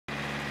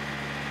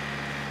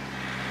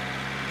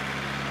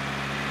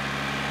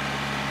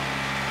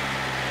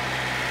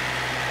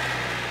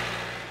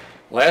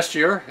Last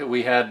year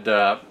we had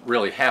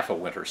really half a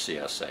winter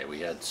CSA.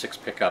 We had 6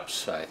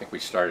 pickups. I think we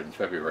started in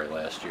February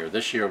last year.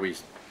 This year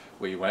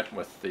we went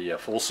with the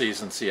full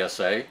season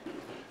CSA,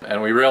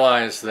 and we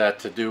realized that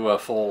to do a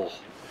full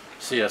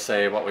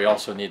CSA, what we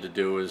also need to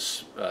do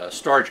is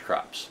storage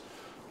crops.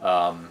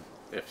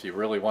 If you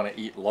really want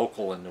to eat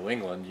local in New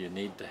England, you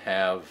need to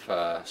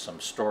have some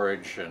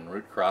storage and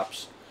root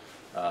crops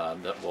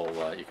that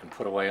will you can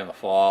put away in the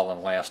fall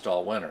and last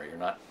all winter. You're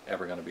not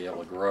ever going to be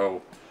able to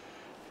grow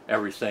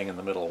everything in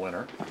the middle of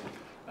winter,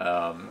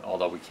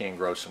 although we can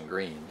grow some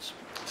greens.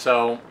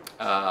 So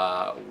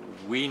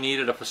we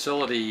needed a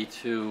facility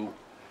to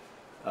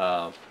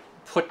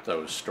put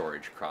those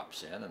storage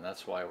crops in, and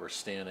that's why we're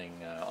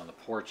standing on the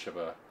porch of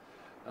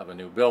a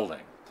new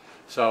building.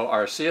 So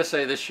our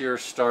CSA this year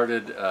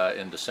started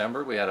in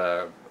December. We had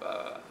a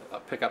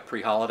pickup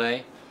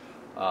pre-holiday,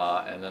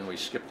 and then we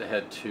skipped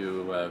ahead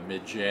to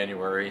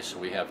mid-January, so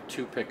we have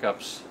 2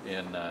 pickups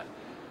in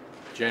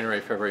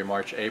January, February,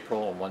 March,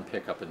 April, and 1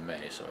 pickup in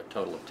May, so a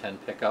total of 10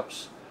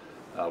 pickups.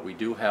 We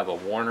do have a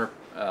Warner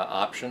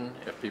option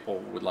if people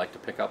would like to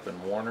pick up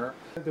in Warner.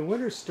 The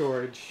winter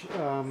storage,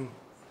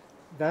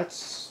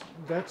 that's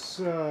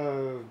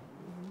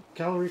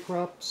calorie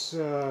crops,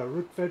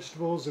 root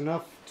vegetables,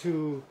 enough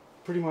to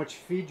pretty much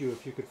feed you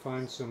if you could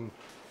find some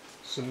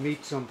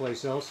meat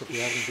someplace else if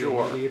you happen to be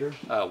a meat eater.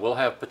 We'll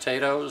have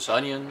potatoes,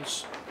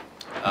 onions.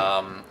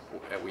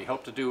 We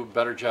hope to do a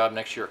better job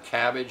next year.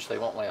 Cabbage, they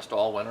won't last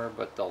all winter,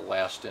 but they'll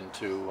last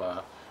into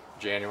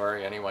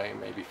January anyway,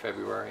 maybe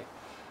February.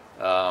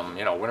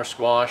 You know, winter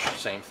squash,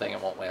 same thing,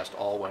 it won't last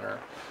all winter.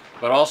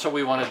 But also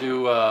we want to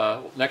do,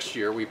 next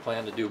year we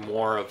plan to do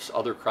more of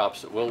other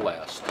crops that will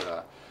last.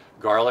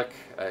 Garlic,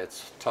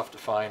 it's tough to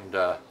find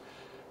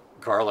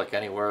garlic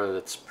anywhere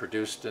that's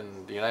produced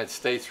in the United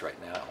States right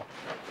now.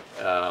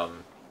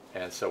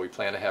 And so we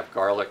plan to have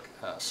garlic,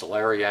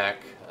 celeriac,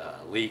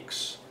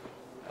 leeks,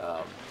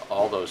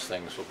 all those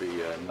things will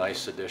be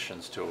nice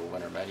additions to a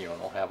winter menu,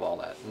 and we'll have all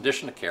that. In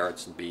addition to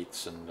carrots and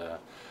beets and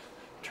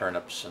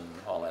turnips and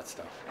all that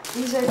stuff.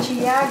 These are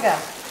Chiaga.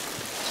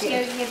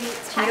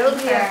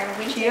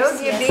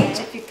 Chioggia beets,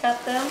 if you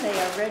cut them, they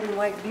are red and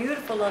white,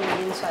 beautiful on the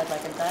inside,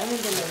 like a diamond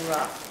in the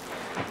rough.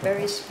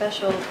 Very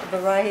special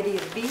variety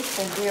of beets,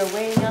 and we are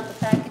weighing out the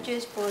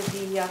packages for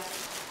the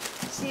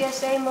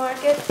CSA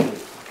market,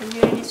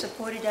 community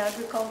supported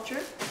agriculture.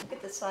 Look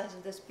at the size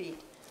of this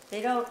beet.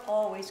 They don't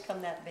always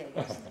come that big.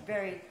 It's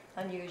very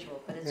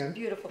unusual, but it's a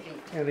beautiful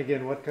beet. And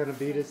again, what kind of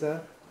beet is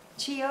that?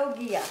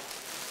 Chioggia.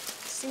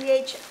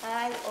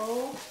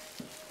 C-H-I-O.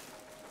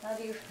 How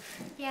do you?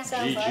 Yeah.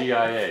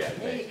 G-G-I-A, I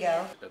think. There you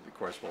go. Of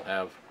course, we'll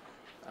have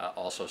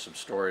also some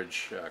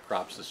storage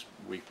crops this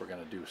week. We're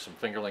going to do some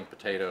fingerling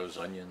potatoes,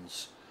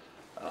 onions,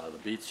 the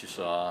beets you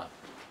saw,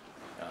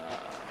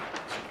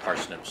 some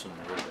parsnips and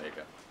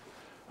rutabaga.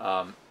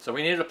 So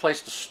we needed a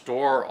place to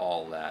store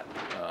all that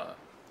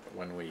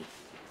when we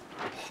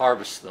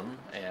harvest them,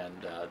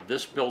 and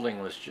this building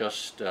was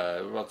just,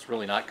 well, it's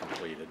really not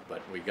completed, but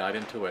we got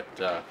into it,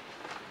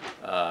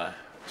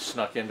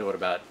 snuck into it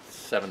about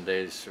 7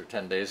 days or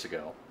 10 days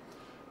ago,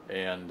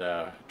 and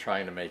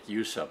trying to make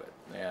use of it.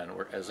 And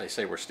as I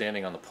say, we're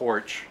standing on the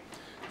porch,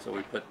 so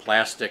we put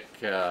plastic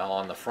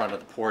on the front of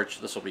the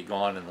porch. This will be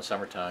gone in the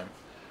summertime,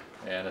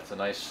 and it's a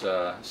nice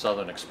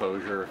southern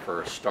exposure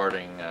for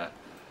starting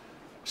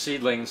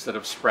seedlings that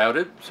have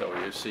sprouted. So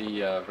you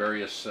see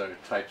various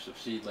types of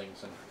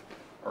seedlings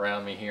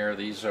around me here.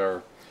 These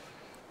are,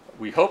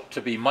 we hope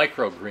to be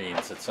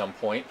microgreens at some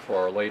point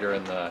for later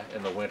in the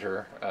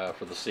winter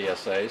for the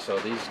CSA. So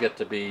these get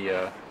to be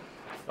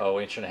 1.5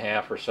 inches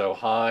or so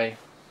high,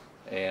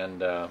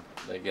 and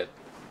they get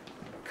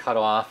cut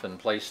off and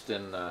placed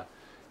in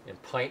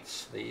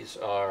pints. These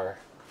are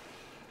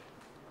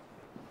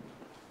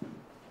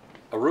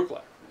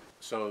arugula.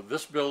 So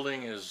this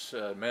building is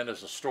meant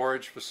as a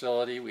storage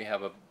facility. We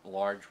have a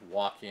large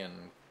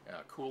walk-in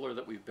cooler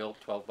that we've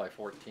built, 12 by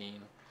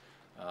 14.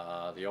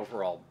 The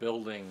overall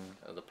building,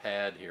 the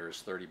pad here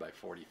is 30 by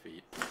 40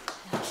 feet.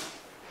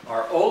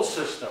 Our old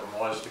system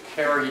was to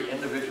carry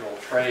individual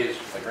trays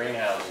from the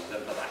greenhouses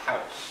into the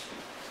house.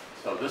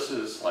 So this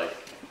is like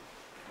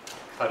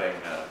cutting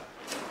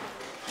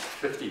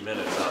 50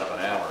 minutes out of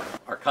an hour.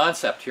 Our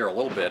concept here a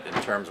little bit in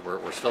terms of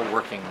we're still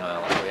working,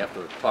 we have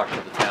to talk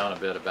to the town a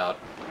bit about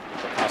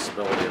the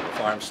possibility of a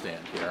farm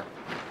stand here.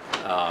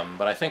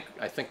 But I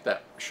think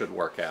that should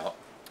work out.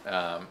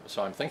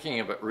 So I'm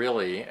thinking of it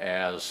really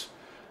as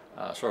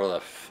sort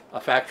of a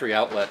factory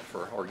outlet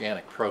for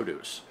organic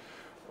produce.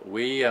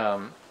 We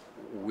are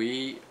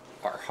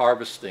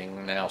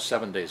harvesting now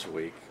 7 days a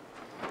week,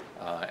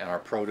 and our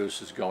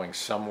produce is going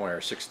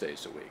somewhere 6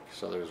 days a week.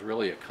 So there's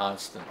really a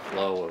constant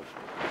flow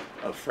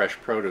of fresh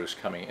produce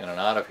coming in and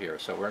out of here.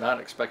 So we're not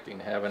expecting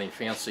to have any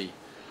fancy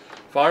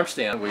farm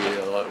stand.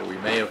 We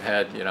may have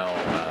had, you know,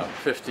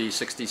 50,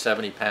 60,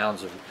 70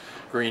 pounds of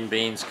green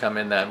beans come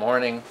in that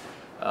morning.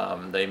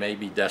 They may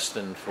be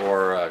destined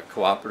for a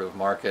cooperative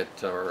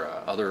market or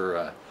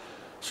other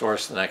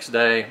source the next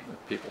day.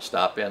 If people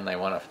stop in, they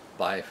want to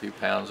buy a few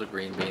pounds of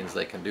green beans,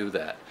 they can do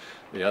that.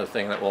 The other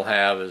thing that we'll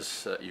have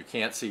is, you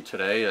can't see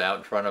today, out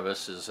in front of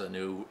us is a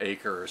new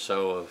acre or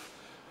so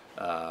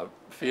of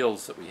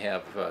fields that we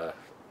have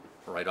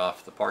right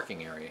off the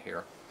parking area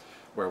here,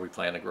 where we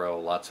plan to grow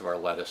lots of our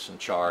lettuce and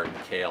chard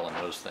and kale and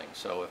those things.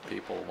 So if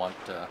people want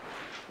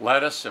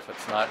lettuce, if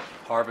it's not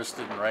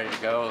harvested and ready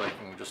to go, they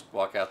can just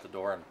walk out the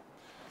door and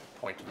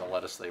point to the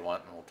lettuce they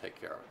want and we'll take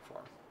care of it for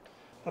them.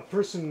 A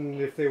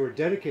person, if they were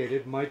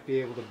dedicated, might be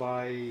able to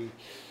buy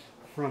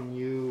from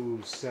you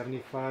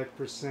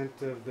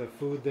 75% of the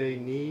food they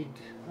need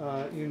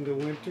in the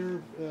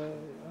winter.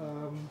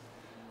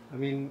 I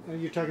mean,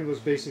 you're talking those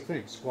basic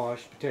things: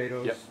 squash,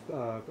 potatoes, yep.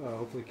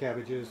 Hopefully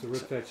cabbages, the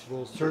root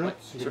vegetables,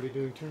 turnips. You're going to be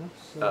doing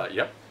turnips?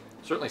 Yep.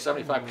 Certainly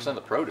 75% of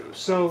the produce.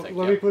 So think,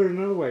 let me put it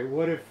another way.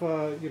 What if,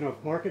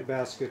 if Market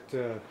Basket,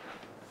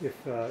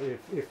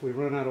 if we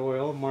run out of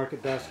oil,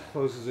 Market Basket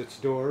closes its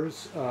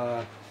doors,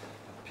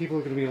 people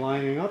are going to be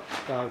lining up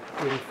out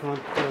in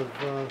front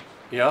of...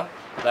 Yeah,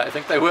 I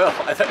think they will.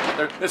 I think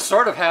it's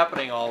sort of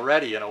happening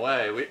already in a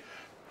way.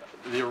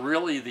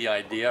 Really the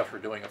idea for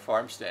doing a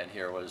farm stand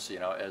here was,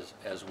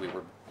 as we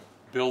were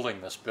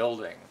building this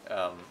building,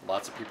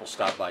 lots of people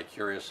stopped by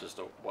curious as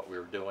to what we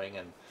were doing,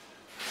 and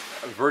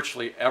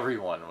virtually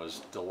everyone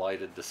was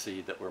delighted to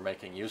see that we're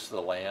making use of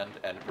the land,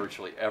 and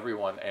virtually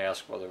everyone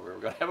asked whether we were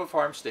going to have a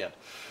farm stand.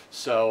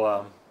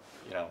 So,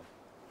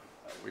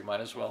 we might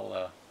as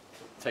well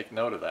take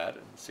note of that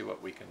and see what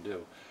we can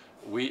do.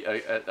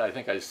 I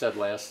think I said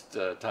last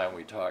time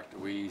we talked,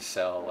 we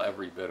sell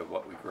every bit of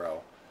what we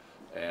grow,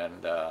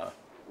 and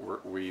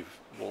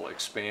we'll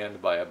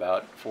expand by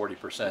about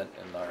 40%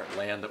 in our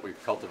land that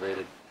we've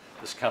cultivated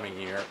this coming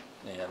year,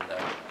 and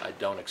I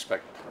don't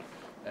expect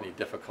any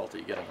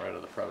difficulty getting rid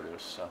of the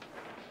produce.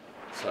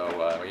 So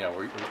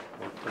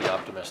we're pretty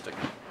optimistic.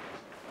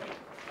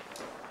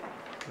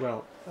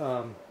 Well,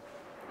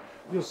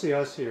 you'll see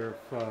us here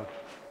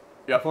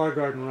Yep. if our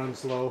garden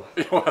runs low.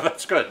 Well,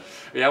 that's good.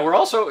 Yeah, we're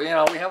also, we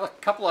have a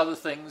couple other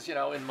things,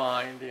 in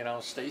mind.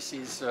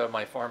 Stacy's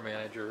my farm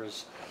manager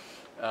is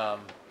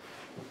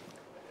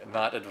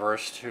not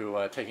adverse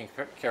to taking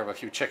care of a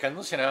few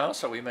chickens,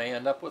 so we may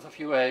end up with a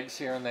few eggs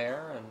here and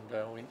there, and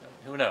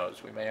who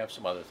knows, we may have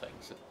some other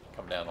things that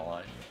come down the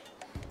line,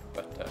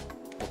 but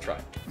we'll try.